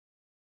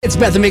It's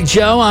Beth and Big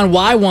Joe on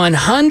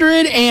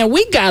Y100, and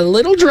we got a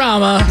little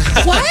drama.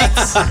 What?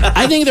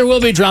 I think there will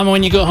be drama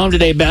when you go home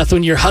today, Beth,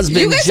 when your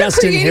husband,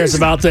 Justin, hears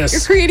about this.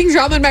 You're creating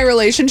drama in my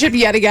relationship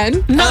yet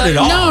again? Not at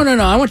all. No.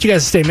 I want you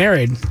guys to stay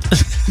married.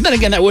 Then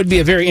again, that would be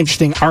a very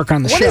interesting arc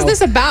on the show. What is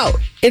this about?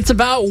 It's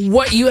about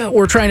what you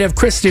were trying to have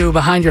Chris do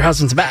behind your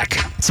husband's back.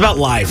 It's about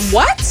life.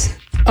 What?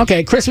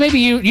 Okay, Chris, maybe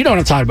you know what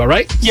I'm talking about,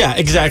 right? Yeah,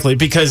 exactly.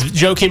 Because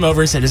Joe came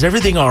over and said, "Is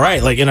everything all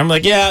right?" And I'm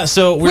like, "Yeah."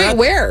 So where?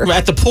 We're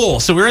at the pool.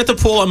 So we were at the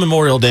pool on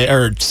Memorial Day,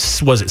 or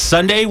was it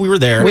Sunday? We were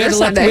there. We had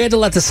to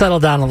let this settle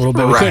down a little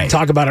bit. We couldn't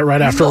talk about it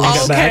right after we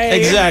got back.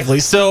 Exactly.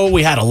 So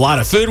we had a lot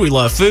of food. We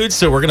love food,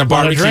 so we're gonna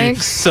barbecue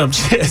some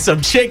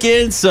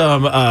chicken,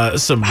 some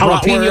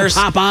jalapeno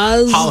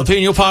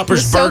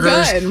poppers,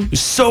 burgers. Good. It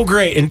was so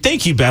great. And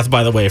thank you, Beth,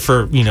 by the way,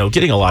 for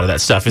getting a lot of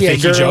that stuff. And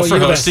thank you, Joe, for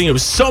hosting. It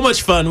was so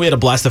much fun. We had a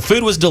blast. The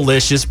food was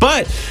delicious.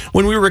 But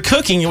when we were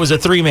cooking, it was a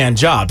 3-man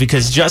job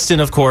because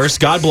Justin, of course,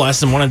 God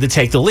bless him, wanted to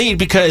take the lead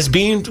because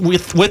being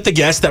with the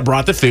guest that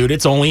brought the food,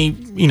 it's only,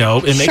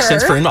 it makes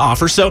sense for him to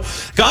offer. So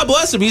God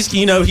bless him. He's,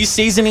 he's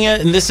seasoning it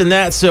and this and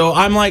that. So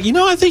I'm like,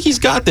 I think he's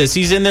got this.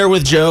 He's in there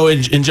with Joe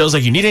and Joe's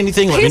like, you need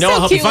anything? Let me know.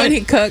 I'll help you find it.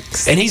 He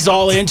cooks. And he's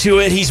all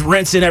into it. He's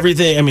rinsing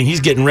everything. I mean,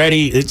 he's getting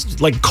ready.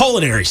 It's like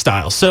culinary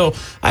style. So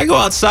I go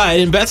outside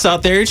and Beth's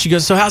out there and she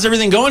goes, so how's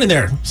everything going in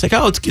there? It's like,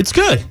 oh, it's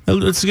good.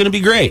 It's going to be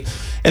great.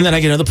 And then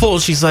I get in the pool.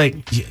 She's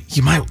like,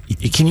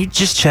 can you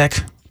just check?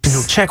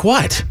 Check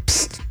what?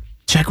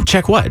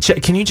 Check what?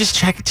 Can you just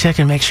check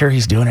and make sure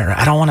he's doing it right?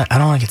 I don't want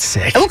to get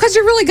sick. Well, because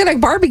you're really good at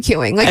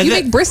barbecuing. Like, you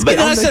make brisket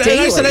on the daily.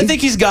 And I said, I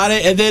think he's got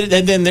it.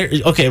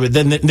 But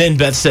then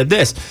Beth said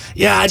this.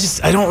 Yeah,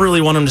 I don't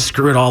really want him to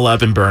screw it all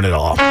up and burn it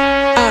all.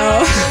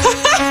 Oh.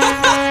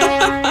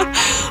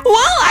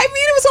 Well, I mean,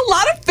 it was a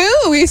lot of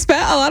food. We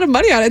spent a lot of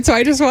money on it, so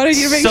I just wanted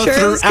you to make sure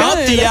it was good. So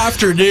throughout the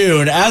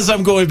afternoon, as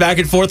I'm going back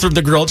and forth from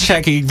the grill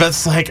checking,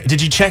 Beth's like,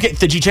 did you check it?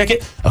 Did you check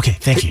it? Okay,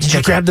 thank you. Did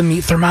you grab the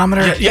meat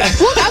thermometer? Yeah.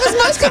 Well, I was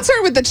most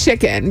concerned with the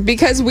chicken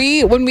because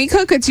when we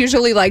cook, it's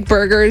usually like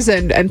burgers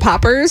and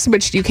poppers,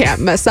 which you can't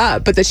mess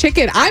up. But the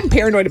chicken, I'm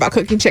paranoid about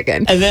cooking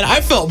chicken. And then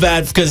I felt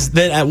bad because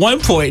then at one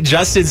point,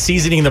 Justin's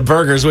seasoning the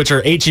burgers, which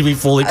are HEB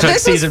fully cooked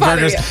seasoned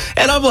burgers.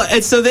 And I'm like,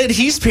 and so then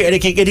he's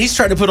panicking and he's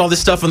trying to put all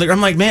this stuff on there.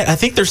 I'm like, man, I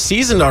think they're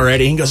seasoned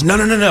already. He goes,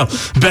 no.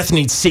 Beth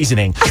needs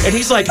seasoning. And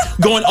he's like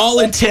going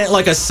all intent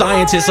like a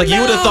scientist. You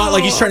would have thought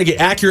he's trying to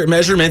get accurate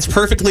measurements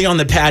perfectly on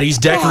the patties,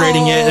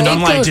 decorating it. And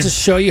I'm like, just to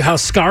show you how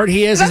scarred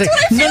he is. That's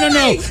He's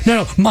like,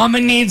 no. Mama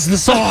needs the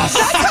sauce.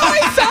 That's how I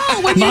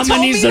felt when Mama you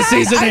told needs me the that.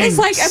 seasoning. I was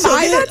like, am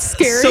I that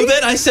scary? So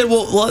then I said,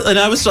 well, and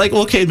I was like,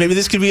 well, okay, maybe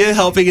this could be a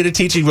helping and a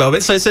teaching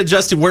moment. So I said,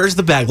 Justin, where's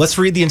the bag? Let's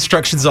read the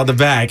instructions on the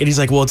bag. And he's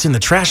like, well, it's in the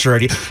trash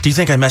already. Do you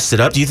think I messed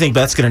it up? Do you think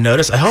Beth's going to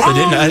notice? I hope I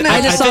didn't.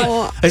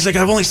 I was like,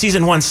 I've only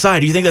seasoned one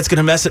side. Do you think that's going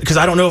to mess it? Because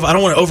I don't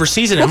want to over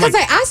season it. Well, because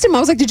I asked him, I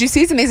was like, did you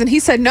season these? And he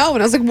said no.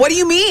 And I was like, what do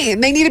you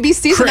mean? They need to be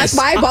seasoned. Chris, that's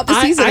why I bought the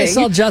seasoning. I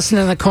saw Justin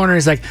in the corner.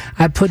 He's like,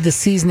 I put the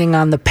seasoning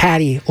on the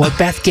patty or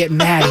Beth get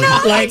mad.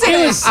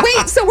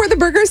 Wait, so were the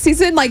burgers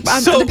seasoned on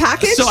the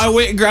package? So I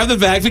went and grabbed the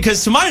bag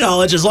because to my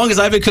knowledge, as long as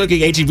I've been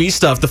cooking HEB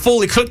stuff, the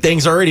fully cooked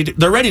things they're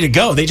ready to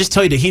go. They just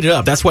tell you to heat it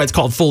up. That's why it's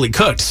called fully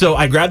cooked. So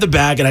I grabbed the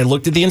bag and I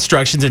looked at the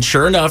instructions and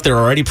sure enough, they're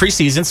already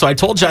pre-seasoned. So I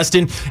told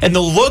Justin and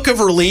the look of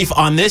relief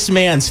on this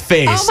man's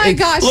face. Oh my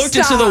gosh, looked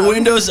into the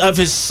windows of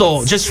his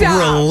soul. Just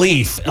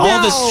relief. No.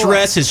 All the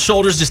stress, his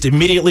shoulders just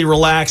immediately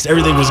relaxed.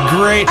 Everything was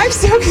great. I'm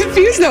so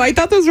confused though. I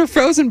thought those were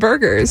frozen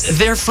burgers.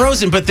 They're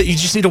frozen, but you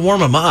just need to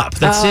warm them up.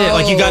 That's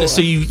it. You got it.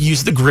 So you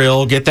use the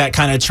grill, get that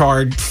kind of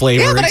charred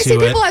flavor into it. Yeah, but I see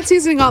people add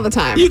seasoning all the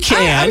time. You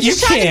can. I was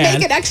just trying to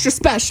make it extra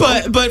special.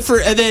 But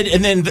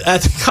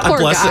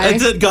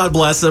God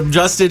bless him.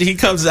 Justin, he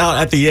comes out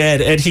at the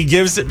end and he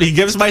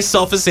gives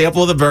myself a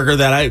sample of the burger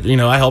that I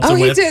helped him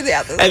with. Did,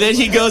 yeah. And then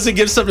he goes and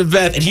gives some to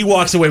Beth and he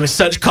walks away with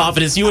such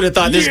confidence. You would have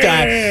thought this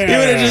guy, you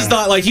would have just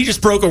thought he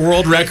just broke a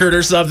world record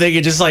or something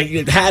and just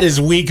had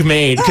his week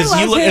made. Because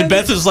you look and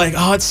Beth was like,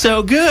 oh, it's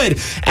so good.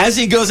 As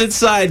he goes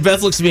inside,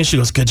 Beth looks at me and she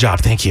goes, good job,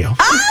 thank you.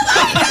 I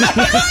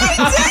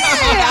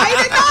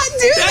did not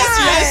do that.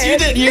 Yes, you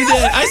did. You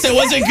did. I said,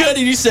 was it good?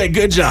 And you said,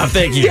 good job,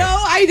 thank you.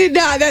 No, I did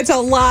not. That's a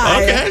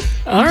lie. Okay.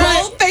 All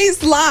right.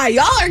 Bold-faced lie.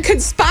 Y'all are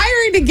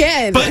conspiring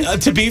again.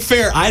 But to be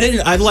fair,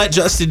 I let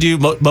Justin do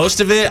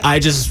most of it. He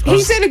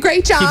did a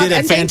great job. He did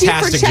a fantastic job.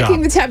 Thank you for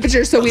checking the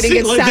temperature so we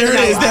didn't get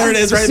salmonella. There it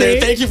is right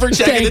there. Thank you for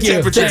checking the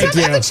temperature.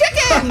 The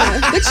chicken.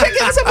 The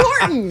chicken is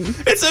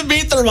important. It's a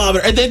meat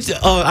thermometer. And then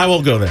I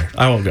won't go there.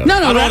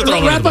 No,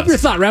 wrap up your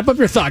thought. Wrap up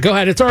your thought. Go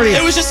ahead. It's already.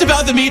 It was just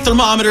about the meat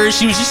thermometer.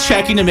 She was just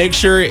checking to make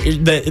sure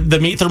that the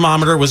meat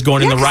thermometer was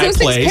going in the right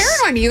place.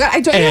 Paranoid me.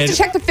 Don't you have to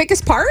check the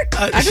thickest part?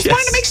 I just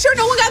wanted to make sure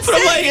no one got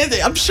sick.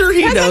 I'm sure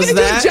he knows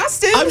that.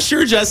 I'm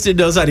sure Justin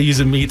knows how to use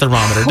a meat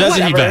thermometer,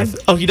 doesn't he, Beth?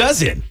 Oh, he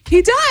doesn't.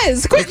 He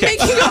does. Quit putting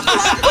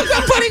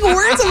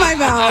words in my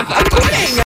mouth. I'm quitting.